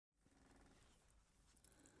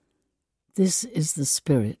This is the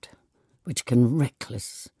spirit which can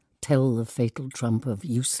reckless tell the fatal trump of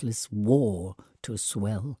useless war to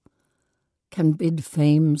swell, can bid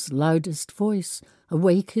fame's loudest voice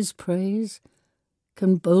awake his praise,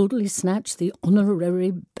 can boldly snatch the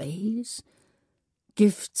honorary bays,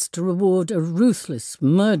 gifts to reward a ruthless,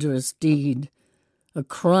 murderous deed, a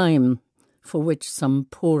crime for which some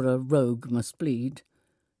poorer rogue must bleed.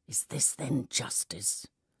 Is this then justice?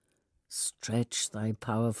 Stretch thy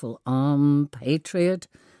powerful arm, patriot,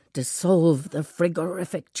 dissolve the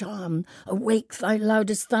frigorific charm, awake thy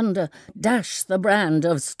loudest thunder, dash the brand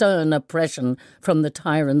of stern oppression from the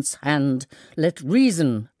tyrant's hand. Let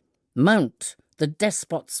reason mount the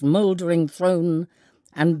despot's mouldering throne,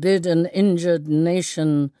 and bid an injured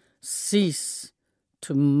nation cease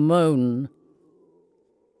to moan.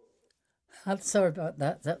 I'm sorry about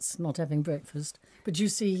that. That's not having breakfast. But you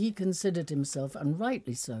see, he considered himself, and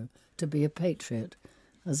rightly so, to be a patriot.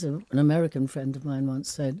 As an American friend of mine once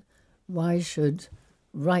said, why should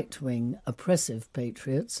right-wing, oppressive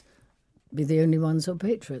patriots be the only ones who are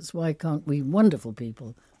patriots? Why can't we wonderful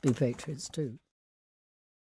people be patriots too?